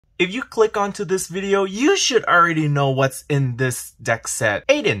If you click onto this video, you should already know what's in this deck set.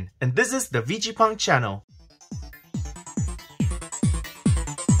 Aiden, and this is the VG Punk channel.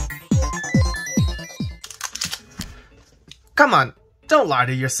 Come on, don't lie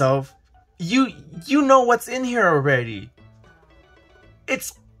to yourself. You know what's in here already.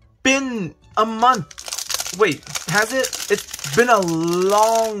 It's been a month. Wait, has it? It's been a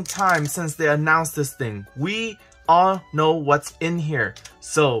long time since they announced this thing. We all know what's in here.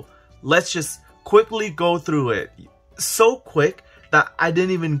 So let's just quickly go through it. So quick that I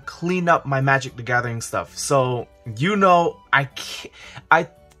didn't even clean up my Magic the Gathering stuff. So you know I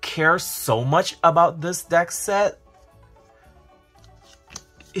care so much about this deck set.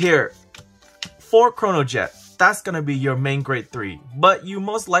 Here, for Chronojet, that's gonna be your main grade 3, but you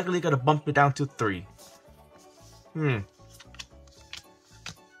most likely gonna bump it down to 3.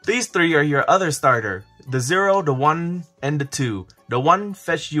 These 3 are your other starter. The 0, the 1, and the 2. The 1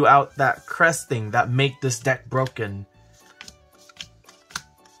 fetch you out that crest thing that make this deck broken.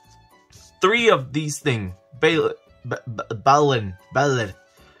 3 of these things. Balin.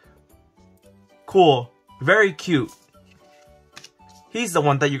 Cool. Very cute. He's the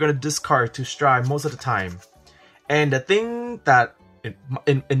one that you're going to discard to strive most of the time. And the thing that,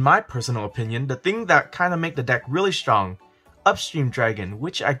 in my personal opinion, the thing that kind of make the deck really strong, Upstream Dragon,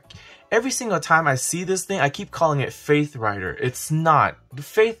 which every single time I see this thing, I keep calling it Faith Rider. It's not. The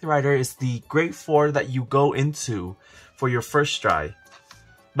Faith Rider is the grade 4 that you go into for your first try.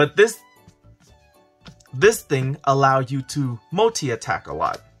 But this thing allows you to multi-attack a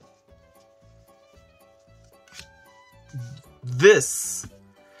lot. This,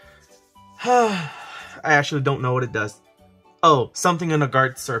 I actually don't know what it does. Oh, something in a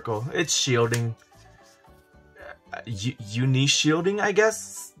guard circle. It's shielding. Uni shielding, I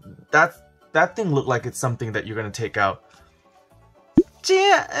guess. That thing looked like it's something that you're gonna take out.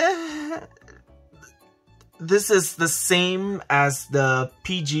 Yeah, this is the same as the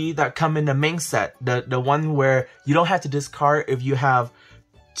PG that come in the main set. The one where you don't have to discard if you have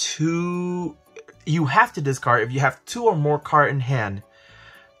 2. You have to discard if you have 2 or more cards in hand.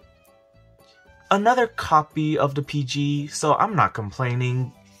 Another copy of the PG, so I'm not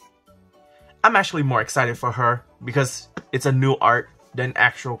complaining. I'm actually more excited for her because it's a new art than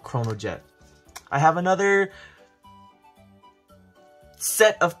actual Chronojet. I have another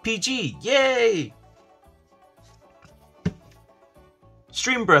set of PG. Yay!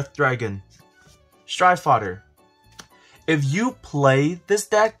 Stream Breath Dragon. Strive Fodder. If you play this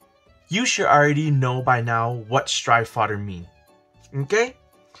deck, you should already know by now what Strive Fodder mean. Okay?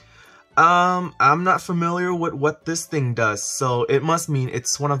 I'm not familiar with what this thing does, so it must mean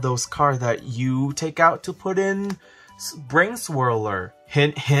it's one of those cards that you take out to put in Brain Swirler.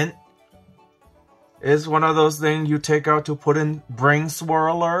 Hint, hint. It's one of those things you take out to put in Brain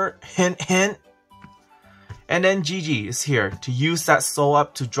Swirler. Hint, hint. And then Gigi is here to use that soul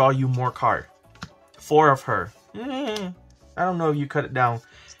up to draw you more card. 4 of her. I don't know if you cut it down.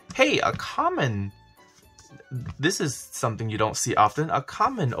 Hey, a common. This is something you don't see often. A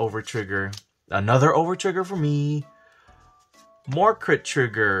common overtrigger. Another overtrigger for me. More crit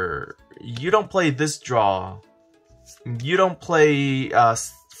trigger. You don't play this draw. You don't play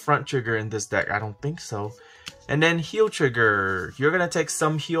front trigger in this deck. I don't think so. And then heal trigger. You're going to take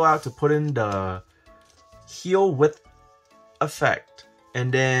some heal out to put in the heal with effect.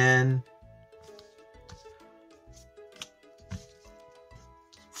 And then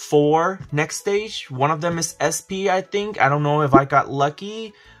 4 next stage. One of them is SP, I think. I don't know if I got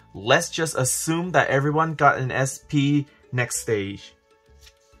lucky. Let's just assume that everyone got an SP next stage.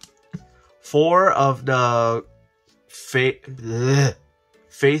 4 of the Faith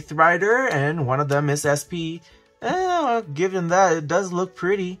Rider, and one of them is SP. Given that, it does look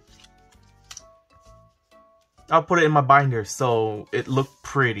pretty. I'll put it in my binder so it looked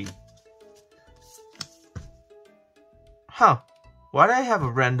pretty. Huh. Why do I have a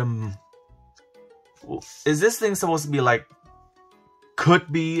random... Is this thing supposed to be like...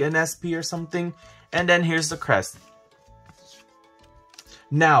 Could be an SP or something? And then here's the crest.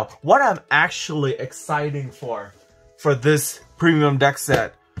 Now, what I'm actually excited for this premium deck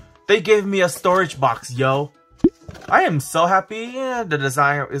set, they gave me a storage box, yo. I am so happy. Yeah, the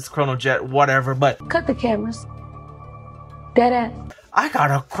design is Chronojet, whatever, but... Cut the cameras. Dead ass. I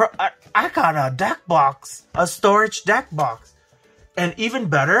got a deck box. A storage deck box. And even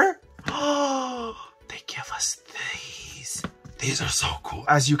better, they give us these. These are so cool.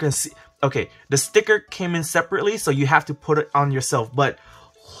 As you can see, okay, the sticker came in separately, so you have to put it on yourself. But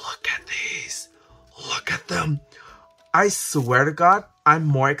look at these. Look at them. I swear to God, I'm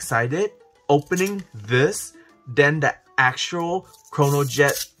more excited opening this than the actual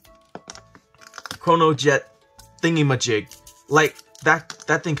Chronojet Chronojet thingy-majig. Like,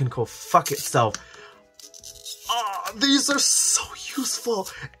 that thing can go fuck itself. Oh, these are so useful.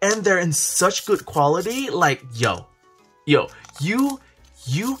 And they're in such good quality. Like, yo, you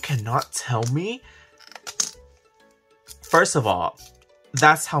cannot tell me. First of all,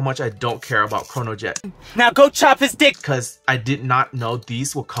 that's how much I don't care about Chronojet. Now go chop his dick! Because I did not know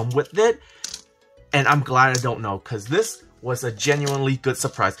these will come with it. And I'm glad I don't know, because this was a genuinely good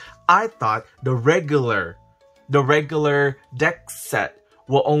surprise. I thought the regular deck set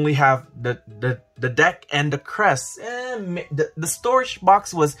will only have the deck and the crest. The storage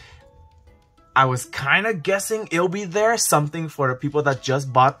box was... I was kind of guessing it'll be there, something for the people that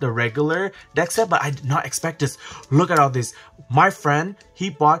just bought the regular deck set, but I did not expect this. Look at all this. My friend, he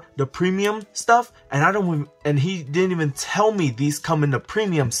bought the premium stuff, and he didn't even tell me these come in the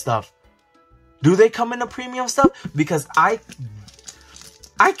premium stuff. Do they come in the premium stuff? Because I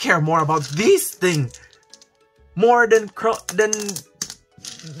care more about these things more than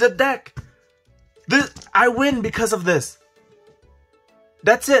the deck. I win because of this.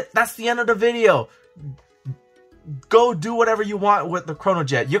 That's it. That's the end of the video. Go do whatever you want with the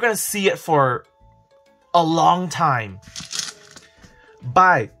Chronojet. You're going to see it for a long time.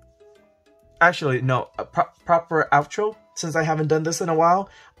 Bye. Actually, no. Proper outro, since I haven't done this in a while.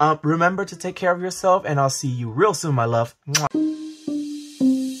 Remember to take care of yourself, and I'll see you real soon, my love. Mwah.